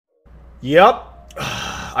Yep.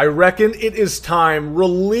 I reckon it is time.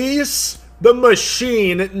 Release the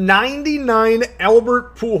machine. 99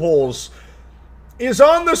 Albert Pujols is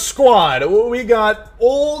on the squad. We got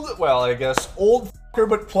old, well, I guess old fucker,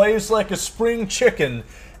 but plays like a spring chicken.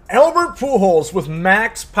 Albert Pujols with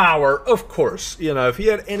max power, of course. You know, if he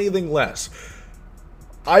had anything less,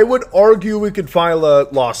 I would argue we could file a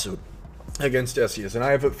lawsuit against SES, and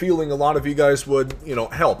I have a feeling a lot of you guys would, you know,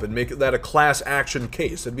 help and make that a class action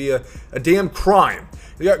case. It'd be a damn crime.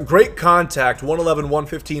 He got great contact, 111,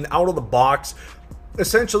 115 out of the box.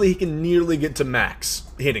 Essentially, he can nearly get to max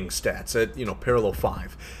hitting stats at, you know, parallel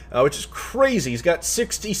 5, which is crazy. He's got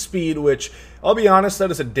 60 speed, which, I'll be honest, that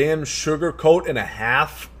is a damn sugar coat and a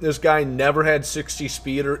half. This guy never had 60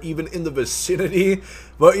 speed or even in the vicinity.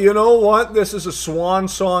 But you know what? This is a swan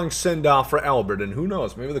song send-off for Albert, and who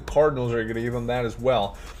knows? Maybe the Cardinals are going to give him that as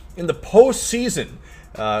well in the postseason.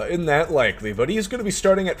 Isn't that likely? But he's going to be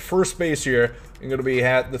starting at first base here and going to be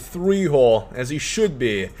at the 3-hole, as he should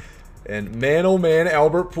be. And man, oh man,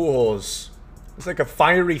 Albert Pujols. It's like a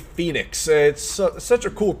fiery phoenix. It's such a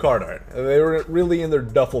cool card art. They were really in their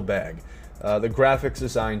duffel bag. The graphics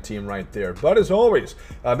design team right there. But as always,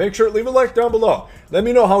 make sure to leave a like down below. Let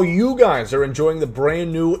me know how you guys are enjoying the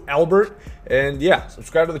brand new Albert. And yeah,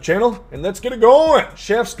 subscribe to the channel and let's get it going.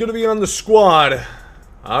 Chef's going to be on the squad.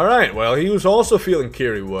 Alright, well, he was also feeling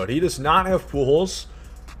Kerry Wood. He does not have Pujols.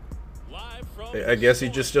 I guess he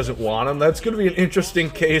just doesn't want him. That's going to be an interesting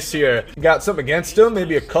case here. Got something against him?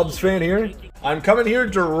 Maybe a Cubs fan here? I'm coming here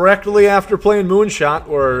directly after playing Moonshot,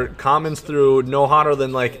 where commons through no hotter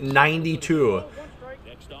than like 92.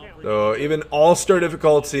 So even all-star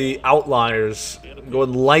difficulty outliers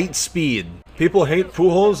going light speed. People hate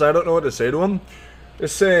Pujols. I don't know what to say to them.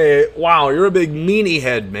 Just say, wow, you're a big meanie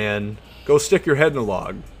head, man. Go stick your head in a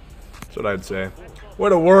log. That's what I'd say. Way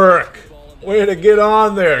to work. Way to get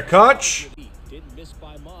on there, Kutch.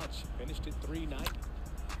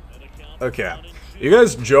 Okay. You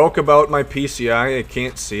guys joke about my PCI, I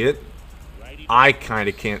can't see it. I kind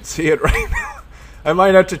of can't see it right now. I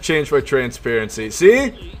might have to change my transparency.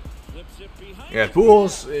 See? Yeah,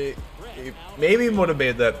 Pujols, he maybe would have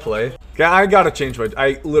made that play. Okay, I gotta change my...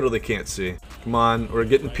 I literally can't see. Come on, we're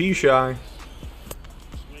getting P-shy.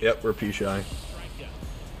 Yep, we're P-shy.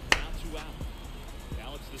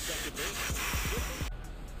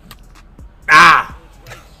 Ah!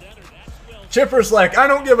 Chipper's like, I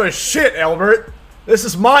don't give a shit, Albert. This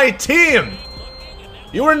is my team.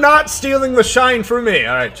 You are not stealing the shine from me.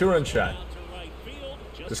 All right, 2-run shot.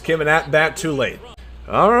 Just came in at bat too late.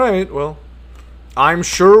 All right, well, I'm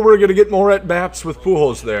sure we're gonna get more at bats with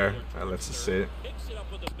Pujols there. All right, let's just see it.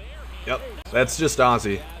 Yep, that's just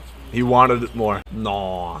Ozzy. He wanted it more.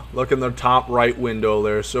 Nah, look in the top right window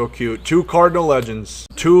there, so cute. 2 Cardinal legends.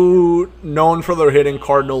 2 known for their hitting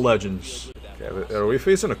Cardinal legends. Okay, are we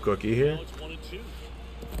facing a cookie here?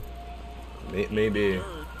 Maybe.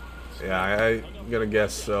 Yeah, I'm gonna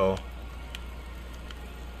guess so.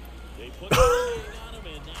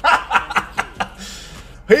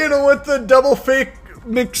 Hit him with the double fake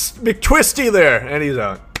McTwisty there, and he's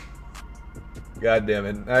out. God damn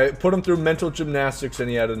it. I put him through mental gymnastics and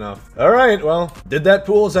he had enough. Alright, well, did that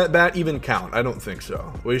Pujols at bat even count? I don't think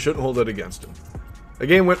so. We shouldn't hold it against him. The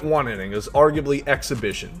game went 1 inning. It was arguably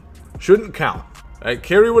exhibition. Shouldn't count. Alright,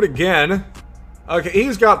 Kerry Wood again. Okay,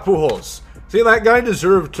 he's got Pujols. See, that guy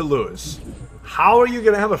deserved to lose. How are you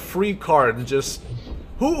going to have a free card and just...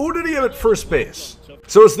 Who did he have at first base?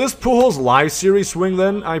 So is this Pujols live series swing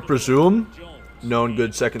then, I presume? Known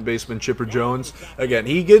good second baseman Chipper Jones. Again,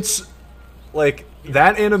 he gets, like,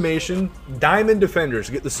 that animation. Diamond defenders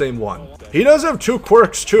get the same one. He does have 2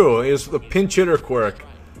 quirks, too. He has the pinch hitter quirk.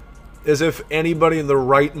 As if anybody in their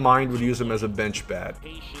right mind would use him as a bench bat.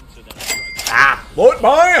 Ah! Blow it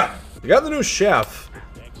by him! You got the new chef.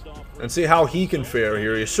 And see how he can fare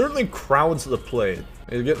here. He certainly crowds the plate.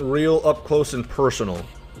 He's getting real up close and personal.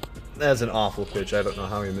 That's an awful pitch. I don't know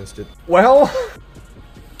how he missed it. Well...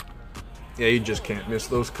 yeah, you just can't miss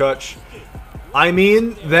those cuts. I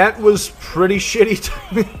mean, that was pretty shitty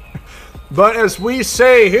timing. But as we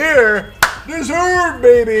say here, deserved,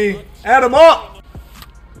 baby! Add him up!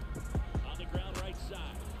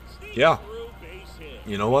 Yeah.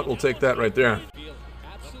 You know what? We'll take that right there.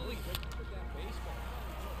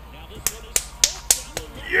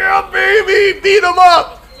 Yeah, baby! Beat him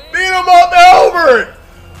up! Beat him up, Albert!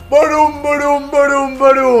 Ba-doom, ba-doom, ba-doom,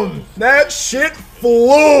 ba-doom. That shit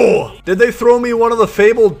flew! Did they throw me one of the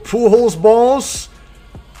fabled Pujols balls?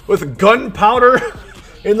 With gunpowder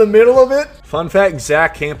in the middle of it? Fun fact,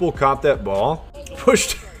 Zach Campbell caught that ball.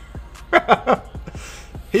 Pushed...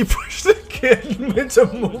 He pushed the kid into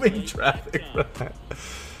moving traffic for that.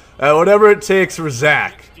 Whatever it takes for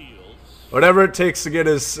Zach. Whatever it takes to get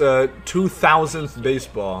his 2,000th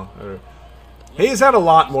baseball. He's had a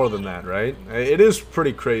lot more than that, right? It is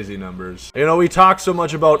pretty crazy numbers. You know, we talk so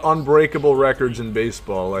much about unbreakable records in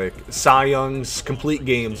baseball, like Cy Young's complete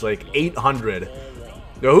games, like 800.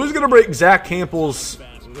 Now, who's going to break Zach Campbell's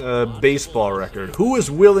baseball record? Who is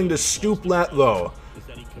willing to stoop that low?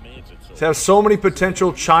 To have so many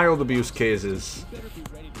potential child abuse cases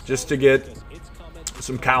just to get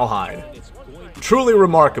some cowhide. Truly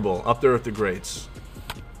remarkable, up there with the greats.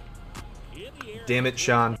 Damn it,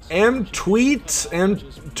 Sean. M-Tweet?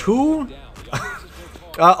 M2?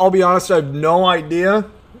 I'll be honest, I have no idea.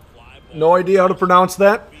 No idea how to pronounce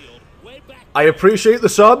that. I appreciate the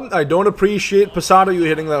sub. I don't appreciate Posada you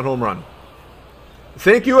hitting that home run.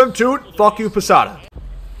 Thank you, M-Toot. Fuck you, Posada.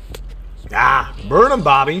 Ah, burn him,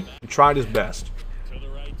 Bobby. He tried his best.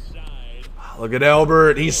 Look at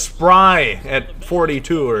Albert. He's spry at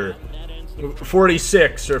 42 or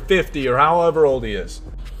 46 or 50 or however old he is.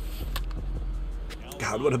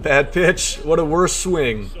 God, what a bad pitch. What a worse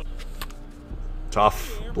swing.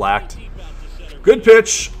 Tough. Blacked. Good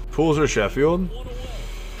pitch. Pujols or Sheffield?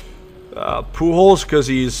 Pujols, because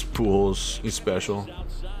he's Pujols. He's special.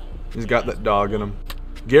 He's got that dog in him.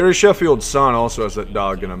 Gary Sheffield's son also has that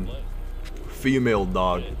dog in him. Female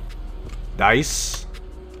dog. Dice.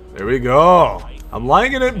 There we go. I'm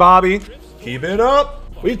liking it, Bobby. Keep it up.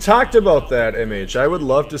 We talked about that, MH. I would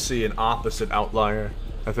love to see an opposite outlier.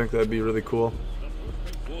 I think that'd be really cool.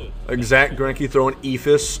 Like Zach Greinke throwing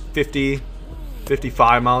ephus 50,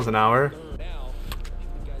 55 miles an hour.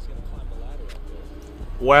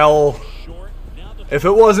 Well, if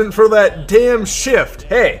it wasn't for that damn shift,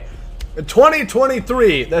 hey, in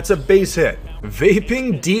 2023, that's a base hit.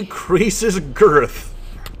 Vaping decreases girth.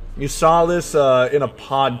 You saw this in a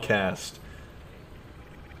podcast.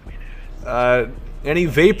 Any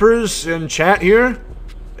vapors in chat here?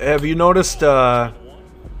 Have you noticed a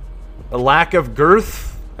lack of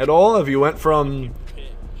girth at all? Have you went from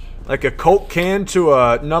like a Coke can to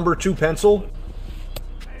a number 2 pencil?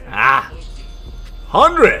 Ah,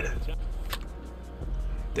 100.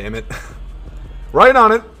 Damn it. Right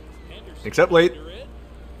on it, except late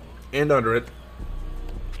and under it.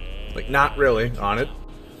 Like not really on it.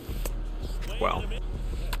 Well,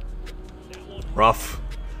 rough.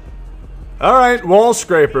 Alright, wall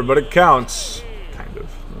scraper, but it counts. Kind of.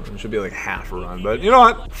 It should be like half a run, but you know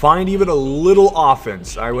what? Find even a little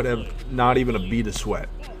offense. I would have not even a bead of sweat.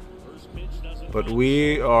 But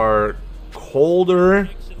we are colder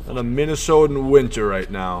than a Minnesotan winter right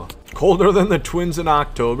now. Colder than the Twins in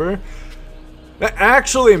October.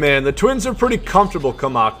 Actually, man, the Twins are pretty comfortable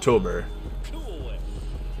come October.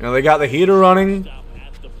 You know, they got the heater running,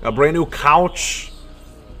 a brand new couch,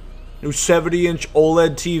 new 70-inch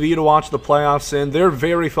OLED TV to watch the playoffs in. They're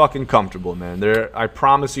very fucking comfortable, man. I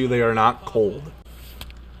promise you they are not cold.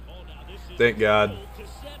 Thank God.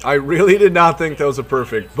 I really did not think that was a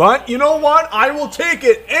perfect. But you know what? I will take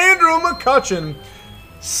it. Andrew McCutchen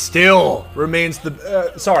still remains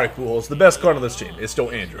the... sorry, Pujols. The best card on this team is still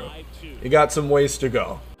Andrew. You got some ways to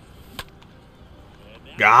go.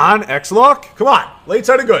 Gone. X-Lock. Come on. Late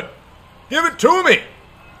side of good. Give it to me.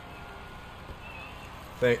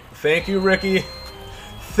 Thank you, Ricky.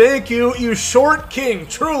 Thank you, you short king.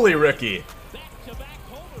 Truly, Ricky.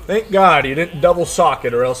 Thank God you didn't double sock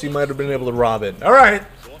it, or else you might have been able to rob it. All right.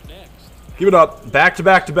 Keep it up. Back to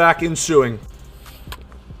back to back ensuing.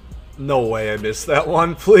 No way I missed that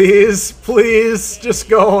one. Please, please, just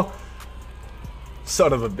go.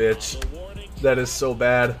 Son of a bitch. That is so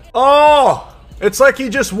bad. Oh! It's like he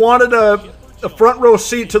just wanted a front row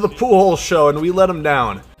seat to the Pujols show, and we let him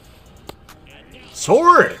down.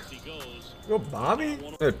 Sword! Go, Bobby.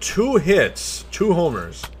 2 hits, 2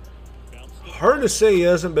 homers. Hard to say he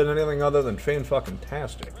hasn't been anything other than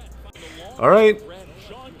fan-fucking-tastic. Alright.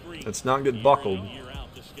 Let's not get buckled.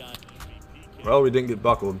 Well, we didn't get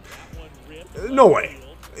buckled. No way.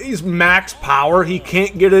 He's max power. He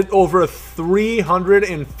can't get it over a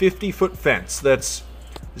 350-foot fence. That's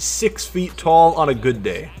 6 feet tall on a good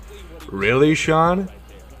day. Really, Sean?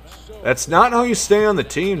 That's not how you stay on the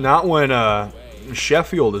team. Not when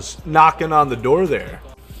Sheffield is knocking on the door there.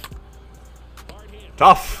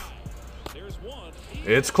 Tough.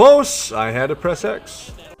 It's close. I had to press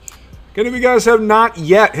X. Any of you guys have not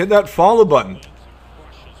yet hit that follow button,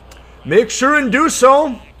 make sure and do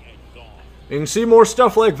so. You can see more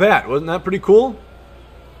stuff like that. Wasn't that pretty cool?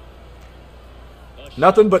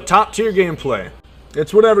 Nothing but top tier gameplay.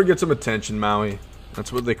 It's whatever gets them attention, Maui.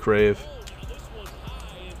 That's what they crave.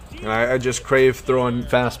 I just crave throwing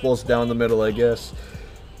fastballs down the middle, I guess.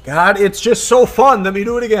 God, it's just so fun. Let me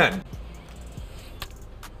do it again.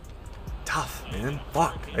 tough, man.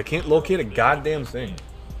 Fuck. I can't locate a goddamn thing.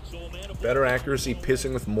 Better accuracy,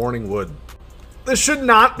 pissing with morning wood. This should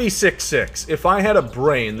not be 6-6. If I had a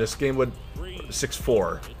brain, this game would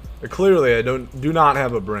 6-4. But clearly, I do not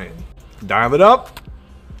have a brain. Dial it up.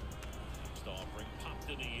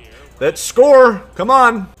 Let's score. Come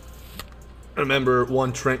on. Remember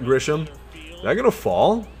one Trent Grisham. Is that gonna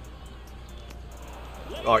fall?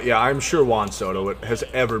 Oh yeah, I'm sure Juan Soto has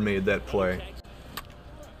ever made that play.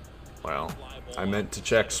 Well, I meant to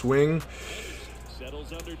check swing.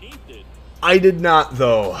 I did not,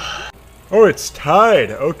 though. Oh, it's tied.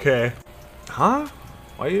 Okay. Huh?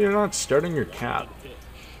 Why are you not starting your cat?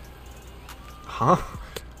 Huh?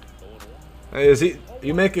 Is he...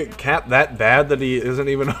 You make a cat that bad that he isn't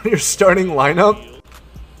even on your starting lineup?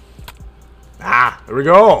 Ah, there we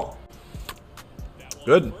go.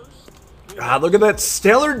 Good. God, look at that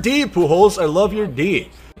stellar D, Pujols. I love your D.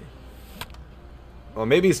 Well,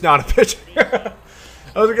 maybe he's not a pitcher.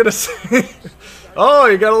 I was gonna say... Oh,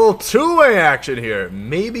 you got a little two-way action here.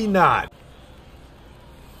 Maybe not.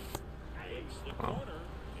 Oh.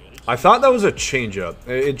 I thought that was a changeup.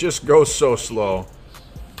 It just goes so slow.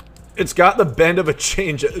 It's got the bend of a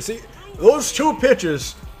changeup. See, those two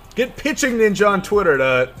pitches, get Pitching Ninja on Twitter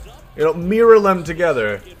to, you know, mirror them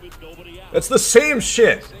together. That's the same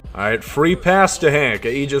shit. All right, free pass to Hank.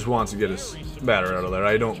 He just wants to get his batter out of there.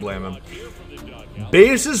 I don't blame him.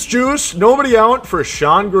 Bases juice. Nobody out for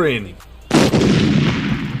Sean Green.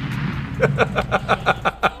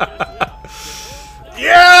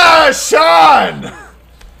 Yeah, Sean!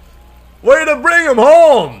 Way to bring him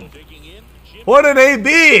home! What an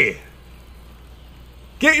AB!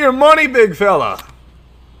 Get your money, big fella!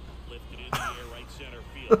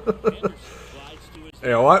 You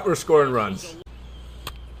know what? We're scoring runs.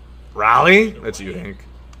 Raleigh? That's you, Hank.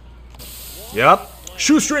 Yep.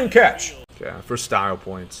 Shoestring catch. Okay, for style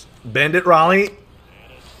points. Bend it, Raleigh.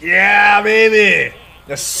 Yeah, baby!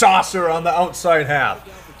 The saucer on the outside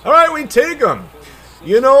half. Alright, we take him.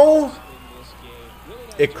 You know,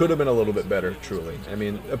 it could have been a little bit better, truly. I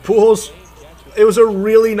mean, Pujols, it was a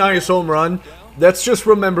really nice home run. Let's just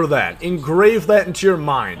remember that. Engrave that into your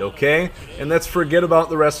mind, okay? And let's forget about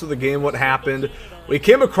the rest of the game, what happened. We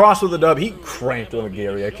came across with a dub. He cranked on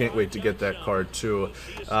Gary. I can't wait to get that card, too.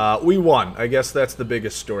 We won. I guess that's the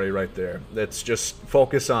biggest story right there. Let's just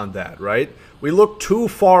focus on that, right? We look too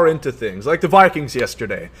far into things, like the Vikings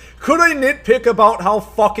yesterday. Could I nitpick about how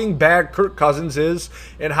fucking bad Kirk Cousins is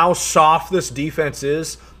and how soft this defense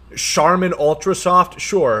is? Charmin ultra soft?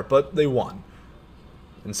 Sure, but they won.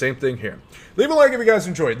 And same thing here. Leave a like if you guys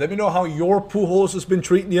enjoyed. Let me know how your Pujols has been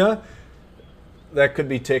treating you. That could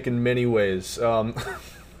be taken many ways.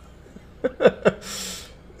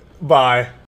 Bye.